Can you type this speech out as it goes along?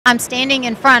I'm standing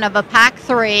in front of a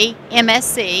PAC-3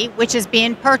 MSC, which is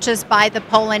being purchased by the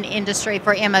Poland industry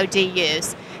for MOD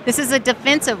use. This is a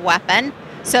defensive weapon,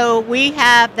 so we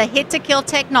have the hit-to-kill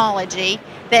technology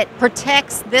that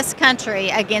protects this country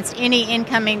against any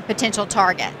incoming potential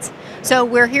targets. So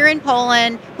we're here in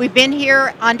Poland. We've been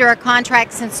here under a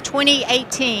contract since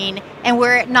 2018, and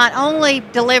we're not only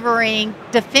delivering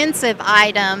defensive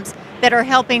items that are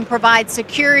helping provide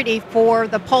security for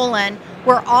the Poland,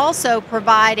 we're also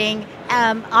providing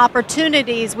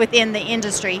opportunities within the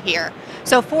industry here.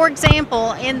 So for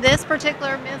example, in this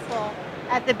particular missile,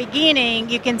 at the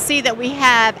beginning, you can see that we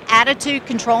have attitude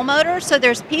control motors. So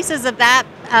there's pieces of that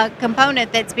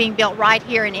component that's being built right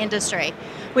here in industry.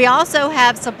 We also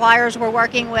have suppliers we're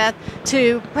working with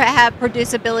to have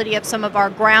producibility of some of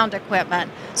our ground equipment.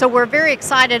 So we're very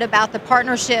excited about the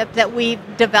partnership that we've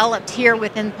developed here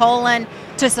within Poland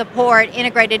to support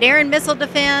integrated air and missile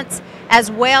defense, as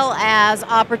well as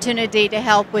opportunity to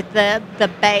help with the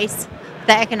base,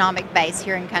 the economic base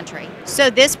here in country. So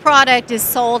this product is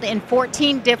sold in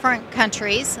 14 different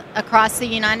countries across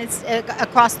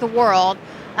the world.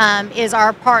 Is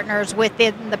our partners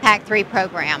within the PAC-3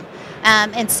 program.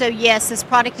 And so yes, this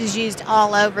product is used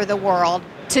all over the world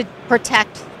to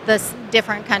protect the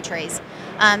different countries.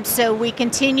 So we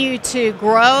continue to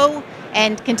grow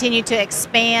and continue to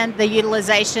expand the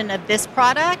utilization of this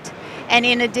product. And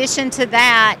in addition to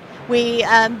that,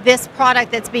 this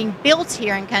product that's being built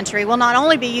here in country will not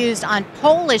only be used on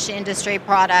Polish industry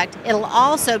product, it'll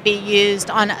also be used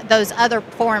on those other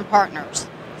foreign partners.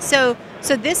 So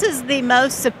this is the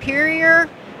most superior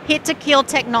hit-to-kill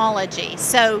technology.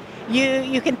 So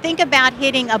you can think about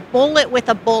hitting a bullet with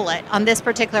a bullet on this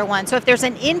particular one. So if there's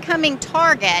an incoming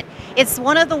target, it's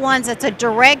one of the ones that's a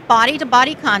direct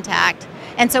body-to-body contact.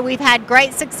 And so we've had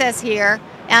great success here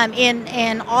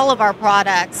in all of our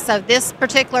products. So this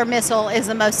particular missile is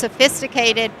the most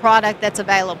sophisticated product that's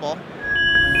available.